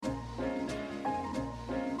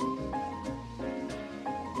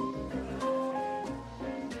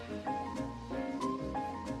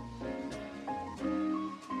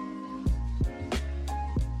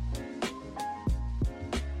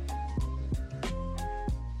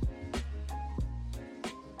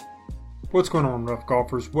What's going on, Rough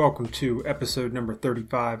Golfers? Welcome to episode number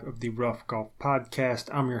 35 of the Rough Golf Podcast.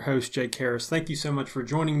 I'm your host, Jake Harris. Thank you so much for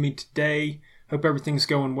joining me today. Hope everything's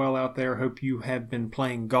going well out there. Hope you have been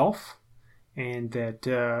playing golf and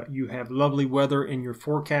that you have lovely weather in your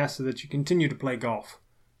forecast so that you continue to play golf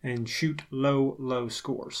and shoot low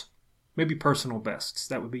scores. Maybe personal bests.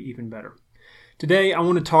 That would be even better. Today, I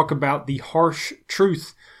want to talk about the harsh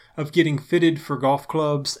truth of getting fitted for golf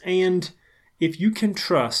clubs and if you can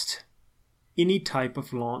trust any type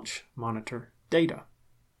of launch monitor data.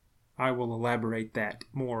 I will elaborate that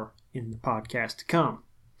more in the podcast to come.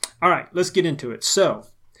 All right, let's get into it. So,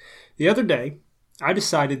 the other day, I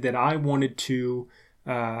decided that I wanted to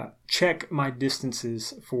check my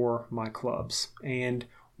distances for my clubs. And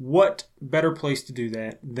what better place to do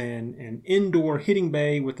that than an indoor hitting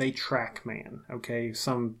bay with a Trackman? Okay,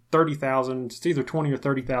 some $30,000, it's either $20,000 or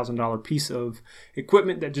 $30,000 piece of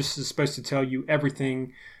equipment that just is supposed to tell you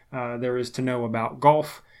everything there is to know about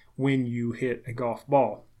golf when you hit a golf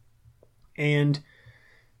ball. And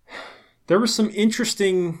there were some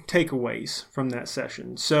interesting takeaways from that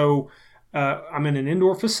session. So I'm in an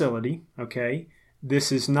indoor facility, okay?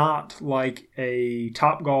 This is not like a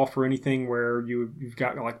Topgolf or anything where you've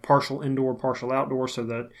got like partial indoor, partial outdoor, so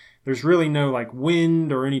that there's really no like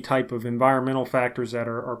wind or any type of environmental factors that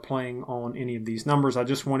are playing on any of these numbers. I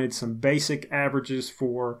just wanted some basic averages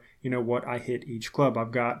for, what I hit each club.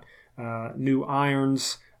 I've got new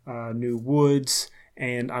irons, new woods,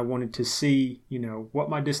 and I wanted to see, what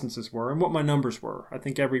my distances were and what my numbers were. I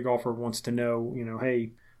think every golfer wants to know,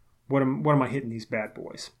 hey, what am I hitting these bad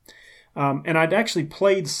boys? And I'd actually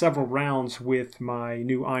played several rounds with my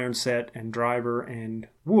new iron set and driver and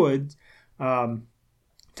wood.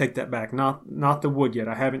 Take that back, not the wood yet.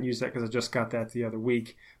 I haven't used that because I just got that the other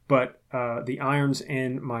week. But the irons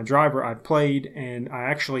and my driver I played, and I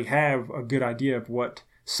actually have a good idea of what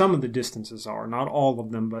some of the distances are. Not all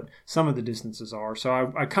of them, but some of the distances are.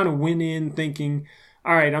 So I kind of went in thinking,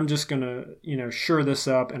 all right, I'm just going to, sure this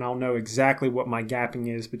up, and I'll know exactly what my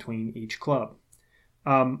gapping is between each club.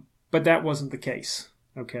 But that wasn't the case,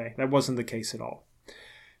 okay? That wasn't the case at all.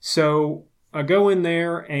 So I go in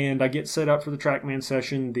there and I get set up for the Trackman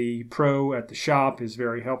session. The pro at the shop is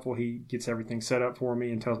very helpful. He gets everything set up for me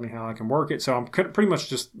and tells me how I can work it. So I'm pretty much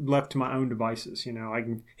just left to my own devices. I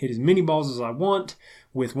can hit as many balls as I want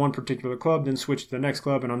with one particular club, then switch to the next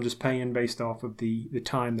club, and I'm just paying based off of the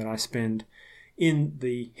time that I spend in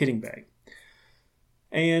the hitting bay.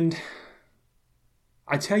 And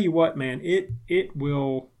I tell you what, man,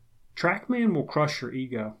 Trackman will crush your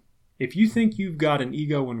ego. If you think you've got an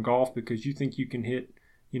ego in golf because you think you can hit,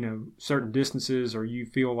 certain distances or you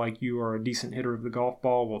feel like you are a decent hitter of the golf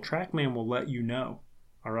ball, well, Trackman will let you know.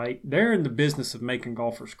 All right? They're in the business of making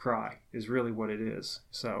golfers cry is really what it is.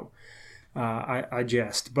 So I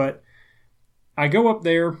jest. But I go up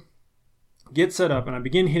there, get set up, and I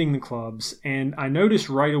begin hitting the clubs, and I notice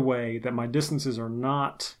right away that my distances are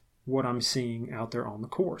not what I'm seeing out there on the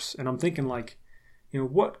course. And I'm thinking like,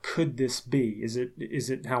 what could this be? Is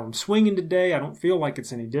it how I'm swinging today? I don't feel like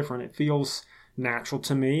it's any different. It feels natural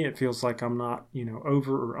to me. It feels like I'm not,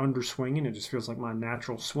 over or under swinging. It just feels like my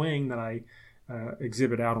natural swing that I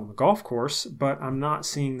exhibit out on the golf course. But I'm not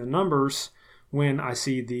seeing the numbers when I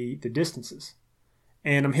see the distances.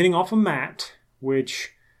 And I'm hitting off a mat,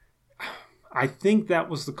 which I think that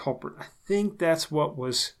was the culprit. I think that's what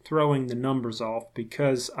was throwing the numbers off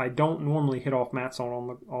because I don't normally hit off mats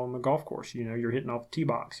on the golf course. You're hitting off the tee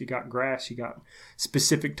box. You got grass. You got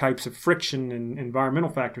specific types of friction and environmental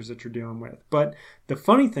factors that you're dealing with. But the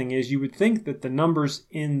funny thing is you would think that the numbers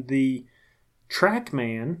in the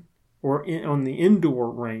Trackman or on the indoor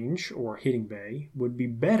range or hitting bay would be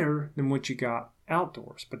better than what you got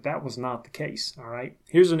outdoors, but that was not the case. All right,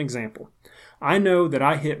 here's an example. I know that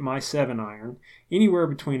I hit my 7-iron anywhere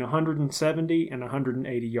between 170 and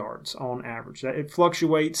 180 yards on average. It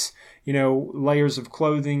fluctuates, layers of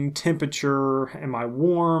clothing, temperature. Am I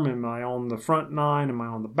warm? Am I on the front 9? Am I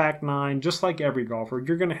on the back 9? Just like every golfer,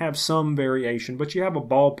 you're going to have some variation, but you have a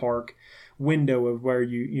ballpark window of where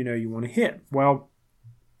you want to hit. Well,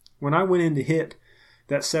 when I went in to hit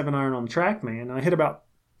that 7-iron on the Trackman, I hit about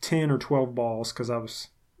 10 or 12 balls because I was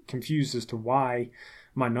confused as to why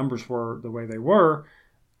my numbers were the way they were.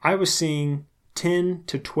 I was seeing 10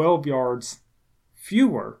 to 12 yards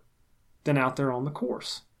fewer than out there on the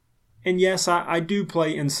course. And yes, I do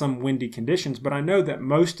play in some windy conditions, but I know that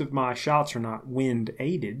most of my shots are not wind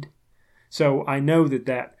aided. So I know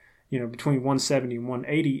that between 170 and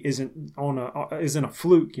 180 isn't a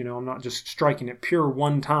fluke. I'm not just striking it pure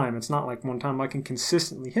one time. It's not like one time. I can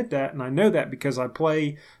consistently hit that, and I know that because I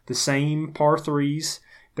play the same par threes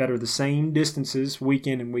that are the same distances week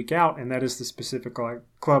in and week out, and that is the specific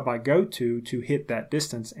club I go to hit that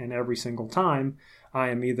distance. And every single time I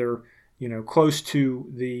am either close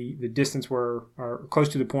to the distance or close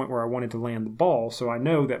to the point where I wanted to land the ball. So I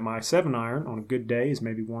know that my 7-iron on a good day is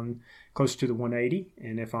maybe close to the 180,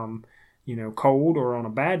 and if I'm cold or on a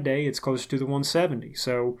bad day, it's close to the 170.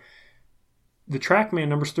 So the Trackman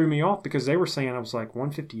numbers threw me off because they were saying I was like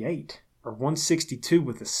 158 or 162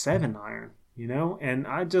 with a 7-iron, and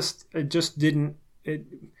it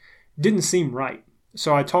didn't seem right.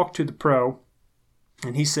 So I talked to the pro,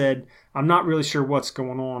 and he said, I'm not really sure what's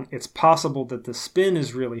going on. It's possible that the spin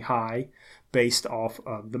is really high based off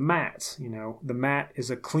of the mats. The mat is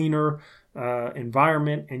a cleaner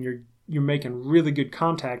environment, and you're making really good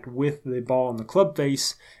contact with the ball in the club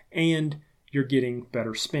face, and you're getting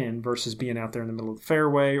better spin versus being out there in the middle of the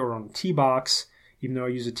fairway or on a tee box. Even though I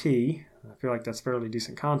use a tee, I feel like that's fairly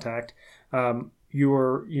decent contact.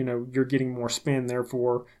 You're getting more spin.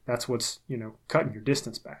 Therefore, that's what's cutting your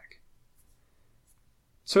distance back.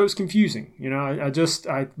 So it's confusing.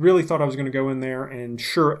 I really thought I was going to go in there and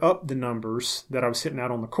sure up the numbers that I was hitting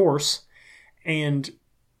out on the course, and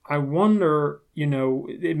I wonder,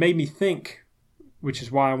 it made me think, which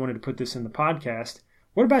is why I wanted to put this in the podcast.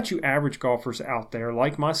 What about you average golfers out there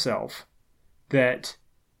like myself that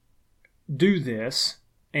do this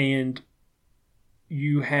and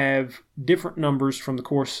you have different numbers from the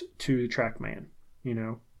course to the Trackman,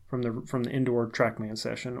 from the indoor Trackman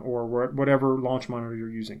session or whatever launch monitor you're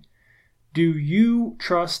using? Do you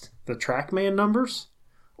trust the Trackman numbers,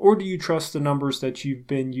 or do you trust the numbers that you've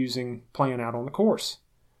been using playing out on the course?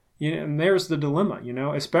 And there's the dilemma,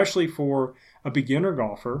 especially for a beginner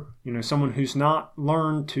golfer, someone who's not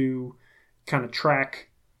learned to kind of track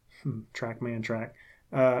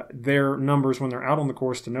their numbers when they're out on the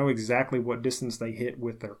course to know exactly what distance they hit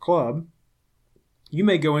with their club. You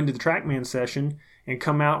may go into the Trackman session and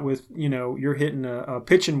come out with, you're hitting a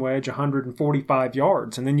pitching wedge 145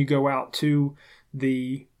 yards, and then you go out to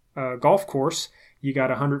the golf course, you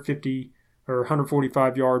got 150 or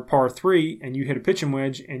 145 yard par 3, and you hit a pitching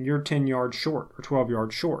wedge and you're 10 yards short or 12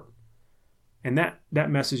 yards short. And that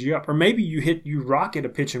messes you up. Or maybe you rocket a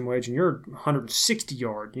pitching wedge and you're 160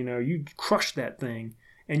 yard, you crush that thing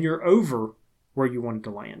and you're over where you wanted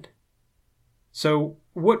to land. So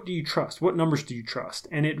what do you trust? What numbers do you trust?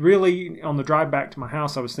 And it really, on the drive back to my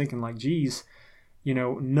house, I was thinking like, geez,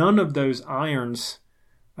 none of those irons,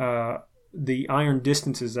 the iron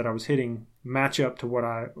distances that I was hitting match up to what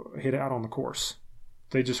I hit out on the course.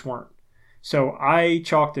 They just weren't. So I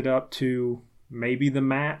chalked it up to maybe the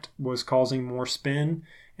mat was causing more spin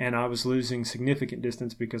and I was losing significant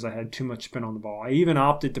distance because I had too much spin on the ball. I even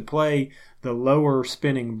opted to play the lower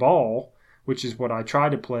spinning ball, which is what I try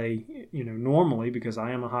to play, normally, because I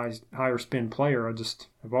am a higher spin player.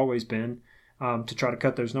 I've always been, to try to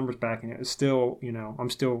cut those numbers back, and it's still, I'm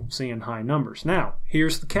still seeing high numbers. Now,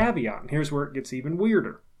 here's the caveat, and here's where it gets even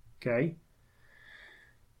weirder, okay?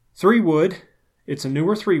 3-wood, it's a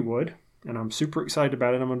newer 3-wood, and I'm super excited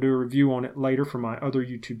about it. I'm going to do a review on it later for my other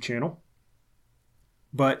YouTube channel.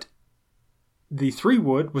 But the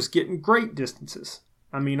 3-wood was getting great distances.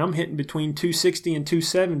 I mean, I'm hitting between 260 and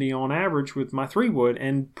 270 on average with my 3-wood,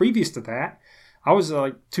 and previous to that, I was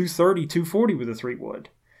like 230, 240 with a 3-wood.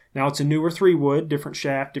 Now, it's a newer 3-wood, different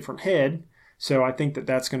shaft, different head, so I think that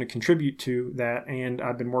that's going to contribute to that, and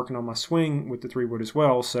I've been working on my swing with the 3-wood as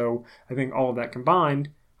well, so I think all of that combined,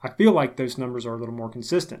 I feel like those numbers are a little more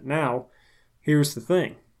consistent. Now, here's the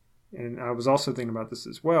thing, and I was also thinking about this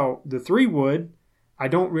as well. The 3-wood, I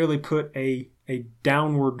don't really put a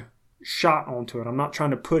downward shot onto it. I'm not trying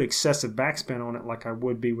to put excessive backspin on it like I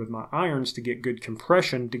would be with my irons to get good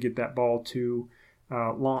compression to get that ball to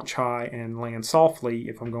launch high and land softly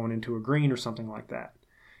if I'm going into a green or something like that.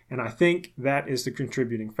 And I think that is the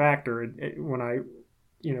contributing factor. When I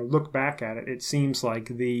look back at it, it seems like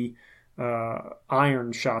the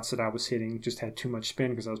iron shots that I was hitting just had too much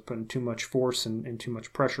spin because I was putting too much force and too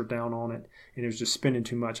much pressure down on it, and it was just spinning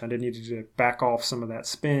too much. I needed to back off some of that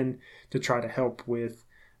spin to try to help with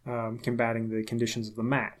combating the conditions of the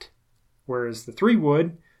mat. Whereas the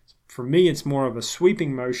 3-wood, for me, it's more of a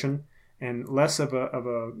sweeping motion and less of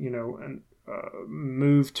a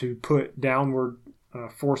move to put downward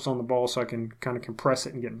force on the ball so I can kind of compress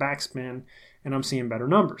it and get backspin, and I'm seeing better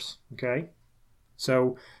numbers. Okay,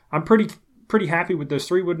 so I'm pretty happy with those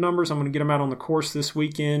 3-wood numbers. I'm going to get them out on the course this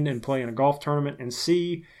weekend and play in a golf tournament and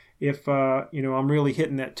see if I'm really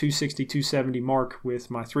hitting that 260, 270 mark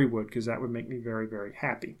with my 3-wood, because that would make me very, very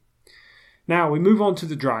happy. Now we move on to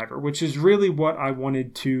the driver, which is really what I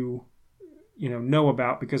wanted to know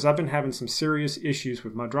about, because I've been having some serious issues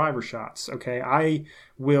with my driver shots. Okay, I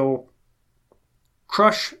will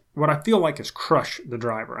crush what I feel like is crush the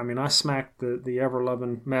driver. I mean, I smacked the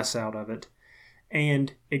ever-loving mess out of it,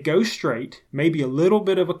 and it goes straight, maybe a little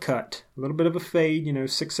bit of a cut, a little bit of a fade,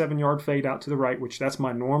 6-7 yard fade out to the right, which that's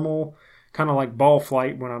my normal kind of like ball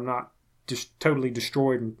flight when I'm not just totally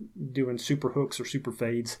destroyed and doing super hooks or super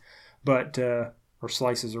fades, but or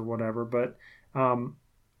slices or whatever. But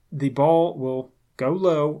the ball will go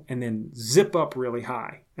low and then zip up really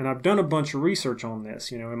high. And I've done a bunch of research on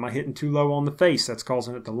this. Am I hitting too low on the face? That's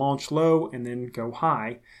causing it to launch low and then go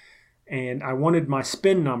high. And I wanted my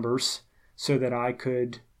spin numbers so that I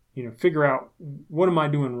could, figure out, what am I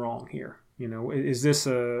doing wrong here? Is this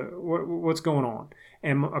what's going on?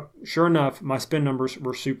 And sure enough, my spin numbers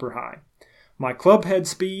were super high. My club head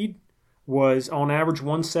speed was on average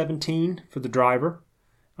 117 for the driver.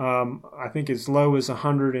 I think as low as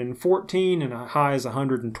 114 and as high as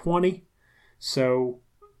 120. So,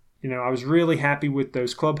 I was really happy with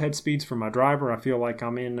those club head speeds for my driver. I feel like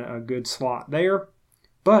I'm in a good slot there.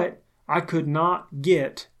 But I could not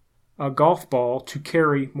get a golf ball to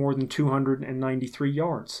carry more than 293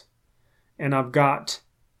 yards. And I've got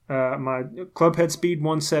my club head speed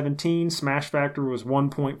 117, smash factor was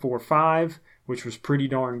 1.45, which was pretty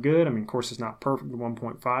darn good. I mean, of course, it's not perfect,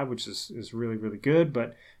 1.5, which is really, really good,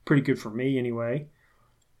 but pretty good for me anyway.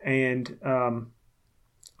 And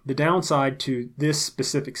the downside to this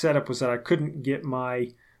specific setup was that I couldn't get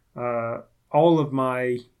my all of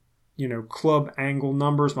my club angle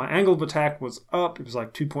numbers. My angle of attack was up. It was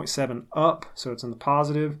like 2.7 up, so it's in the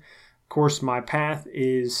positive. Of course, my path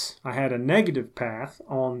I had a negative path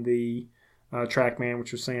on the Trackman,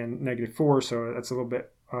 which was saying -4, so that's a little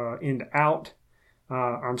bit in to out.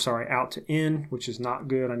 Out to in, which is not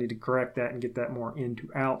good. I need to correct that and get that more in to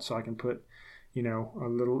out so I can put, have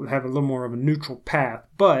a little more of a neutral path.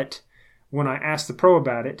 But when I asked the pro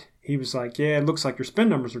about it, he was like, yeah, it looks like your spin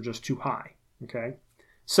numbers are just too high. Okay.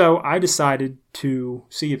 So I decided to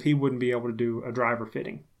see if he wouldn't be able to do a driver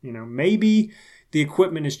fitting. Maybe the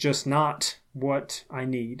equipment is just not what I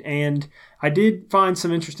need. And I did find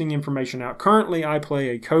some interesting information out. Currently, I play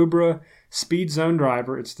a Cobra Speed Zone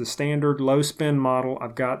driver. It's the standard low spin model.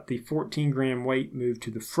 I've got the 14 gram weight moved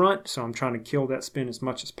to the front, so I'm trying to kill that spin as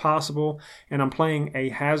much as possible. And I'm playing a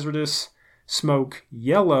Hazardous Smoke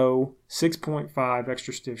yellow 6.5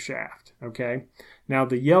 extra stiff shaft. Okay. Now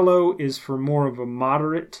the yellow is for more of a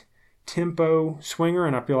moderate tempo swinger,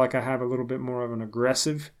 and I feel like I have a little bit more of an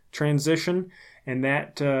aggressive transition, and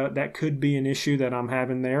that could be an issue that I'm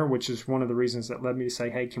having there, which is one of the reasons that led me to say,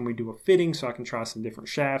 hey, can we do a fitting so I can try some different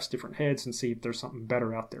shafts, different heads, and see if there's something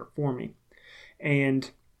better out there for me.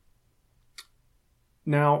 And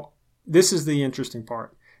now this is the interesting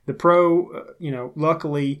part. The pro,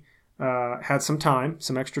 luckily had some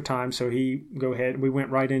extra time, so we went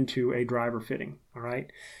right into a driver fitting. All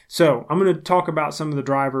right. So I'm going to talk about some of the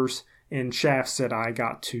drivers and shafts that I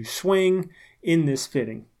got to swing in this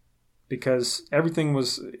fitting, because everything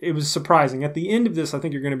was surprising. At the end of this, I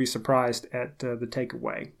think you're going to be surprised at the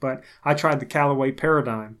takeaway. But I tried the Callaway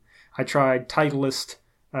Paradigm. I tried Titleist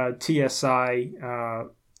TSI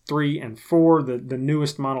 3 and 4, the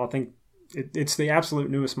newest model. I think it's the absolute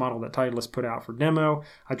newest model that Titleist put out for demo.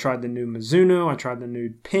 I tried the new Mizuno. I tried the new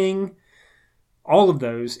Ping. All of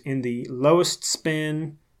those in the lowest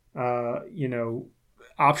spin,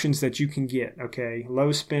 options that you can get. Okay,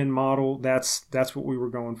 low spin model. That's what we were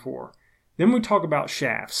going for. Then we talk about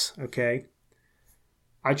shafts. Okay,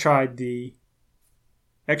 I tried the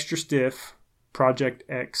extra stiff Project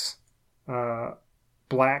X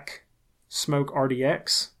Black Smoke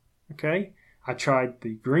RDX. Okay. I tried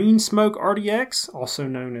the Green Smoke RDX, also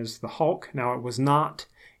known as the Hulk. Now, it was not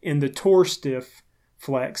in the Tour Stiff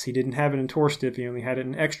Flex. He didn't have it in Tour Stiff. He only had it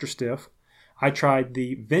in Extra Stiff. I tried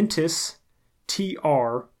the Ventus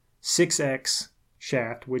TR 6X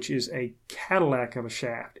shaft, which is a Cadillac of a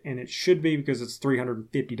shaft. And it should be, because it's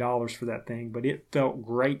 $350 for that thing. But it felt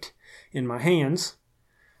great in my hands.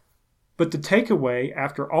 But the takeaway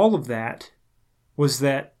after all of that was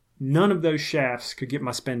that none of those shafts could get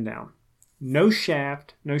my spin down. No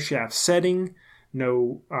shaft setting,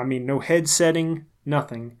 no head setting,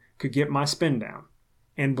 nothing could get my spin down.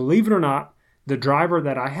 And believe it or not, the driver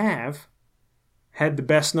that I have had the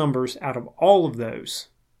best numbers out of all of those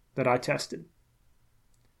that I tested.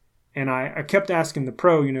 And I kept asking the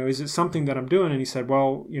pro, is it something that I'm doing? And he said,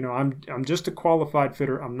 well, I'm just a qualified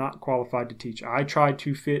fitter. I'm not qualified to teach. I tried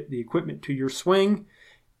to fit the equipment to your swing,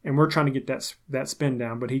 and we're trying to get that spin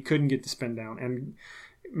down, but he couldn't get the spin down. And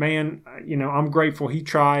man, I'm grateful. He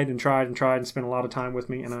tried and spent a lot of time with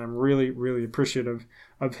me, and I'm really, really appreciative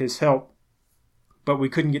of his help. but we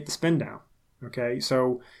couldn't get the spin down. Okay,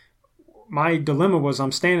 so my dilemma was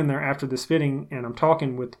I'm standing there after this fitting and I'm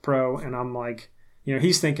talking with the pro and I'm like,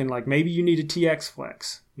 he's thinking like maybe you need a TX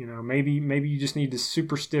flex, maybe you just need this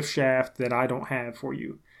super stiff shaft that I don't have for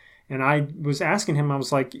you. And I was asking him, I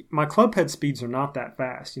was like, my club head speeds are not that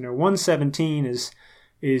fast. 117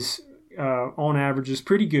 is on average is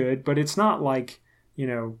pretty good, but it's not like,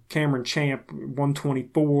 Cameron Champ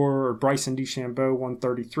 124 or Bryson DeChambeau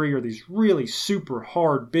 133 or these really super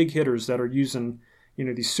hard big hitters that are using,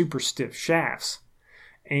 these super stiff shafts.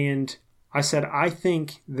 And I said, I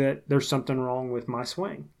think that there's something wrong with my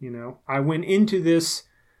swing. I went into this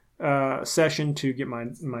session to get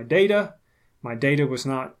my data. My data was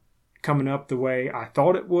not coming up the way I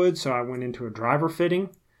thought it would, so I went into a driver fitting.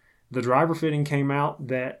 The driver fitting came out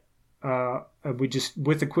that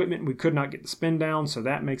with equipment, we could not get the spin down, so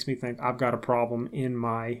that makes me think I've got a problem in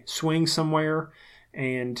my swing somewhere.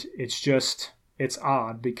 And it's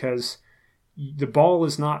odd because the ball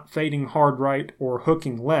is not fading hard right or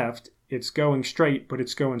hooking left. It's going straight, but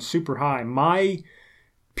it's going super high. My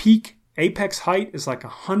peak apex height is like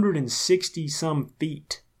 160 some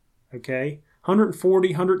feet, okay? 140,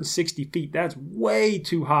 160 feet. That's way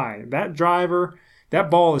too high. That driver,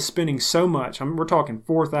 that ball is spinning so much. We're talking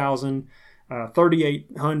 4,000,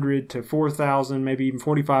 3,800 to 4,000, maybe even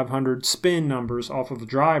 4,500 spin numbers off of the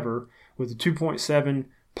driver with a 2.7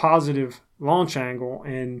 positive launch angle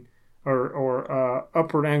and or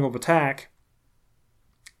upward angle of attack.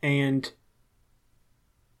 And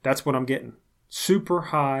that's what I'm getting. Super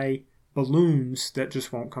high balloons that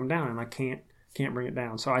just won't come down, and I can't bring it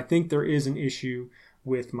down. So I think there is an issue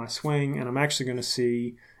with my swing, and I'm actually going to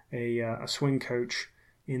see a swing coach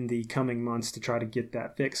in the coming months to try to get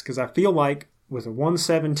that fixed, because I feel like with a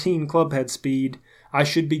 117 club head speed, I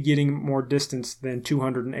should be getting more distance than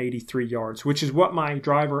 283 yards, which is what my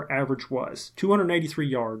driver average was, 283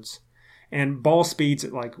 yards. And ball speeds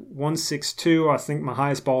at like 162. I think my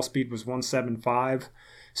highest ball speed was 175.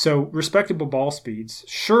 So respectable ball speeds,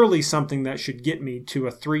 surely something that should get me to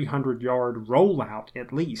a 300-yard rollout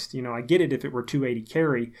at least. I get it if it were 280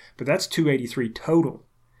 carry, but that's 283 total.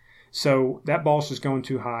 So that ball's just going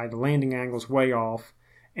too high. The landing angle's way off.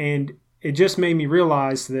 And it just made me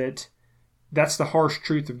realize that that's the harsh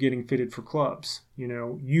truth of getting fitted for clubs.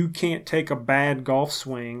 You can't take a bad golf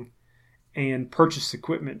swing and purchase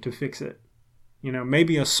equipment to fix it.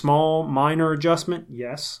 Maybe a small minor adjustment,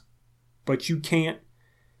 yes, but you can't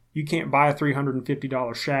buy a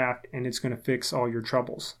 $350 shaft and it's going to fix all your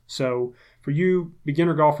troubles. So for you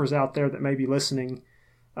beginner golfers out there that may be listening,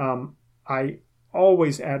 I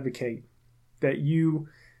always advocate that you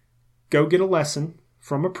go get a lesson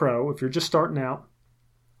from a pro. If you're just starting out,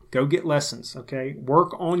 go get lessons, okay?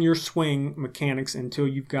 Work on your swing mechanics until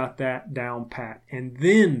you've got that down pat, and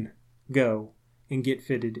then go and get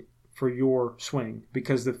fitted for your swing,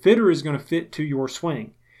 because the fitter is going to fit to your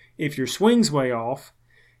swing. If your swing's way off,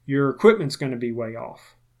 your equipment's going to be way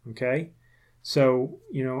off, okay? So,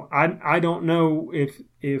 I don't know if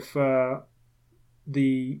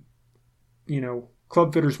the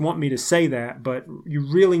club fitters want me to say that, but you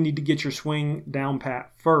really need to get your swing down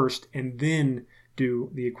pat first and then do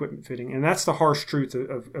the equipment fitting. And that's the harsh truth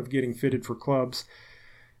of getting fitted for clubs.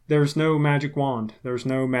 There's no magic wand. There's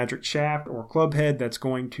no magic shaft or club head that's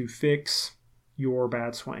going to fix your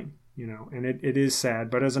bad swing, and it is sad.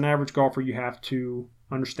 But as an average golfer, you have to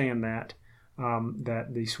understand that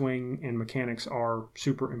the swing and mechanics are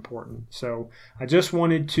super important. So I just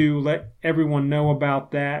wanted to let everyone know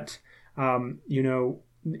about that,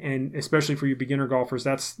 and especially for you beginner golfers,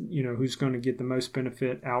 that's, who's going to get the most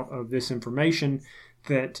benefit out of this information,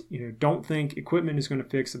 that, don't think equipment is going to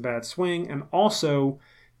fix a bad swing. And also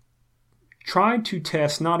try to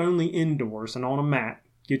test not only indoors and on a mat,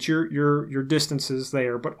 get your distances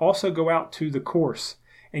there, but also go out to the course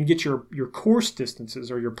and get your course distances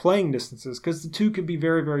or your playing distances, because the two could be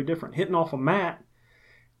very, very different. Hitting off a mat,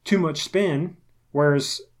 too much spin,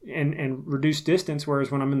 whereas and reduced distance, whereas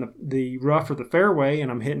when I'm in the rough or the fairway and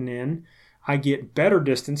I'm hitting in, I get better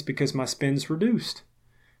distance because my spin's reduced.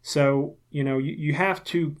 So, you have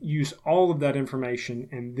to use all of that information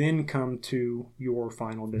and then come to your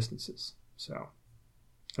final distances. So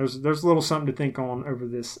there's a little something to think on over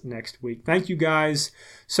this next week. Thank you guys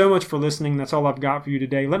so much for listening. That's all I've got for you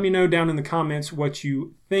today. Let me know down in the comments what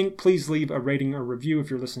you think. Please leave a rating or review if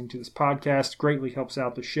you're listening to this podcast. Greatly helps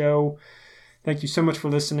out the show. Thank you so much for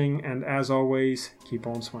listening, and as always, keep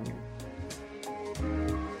on swinging.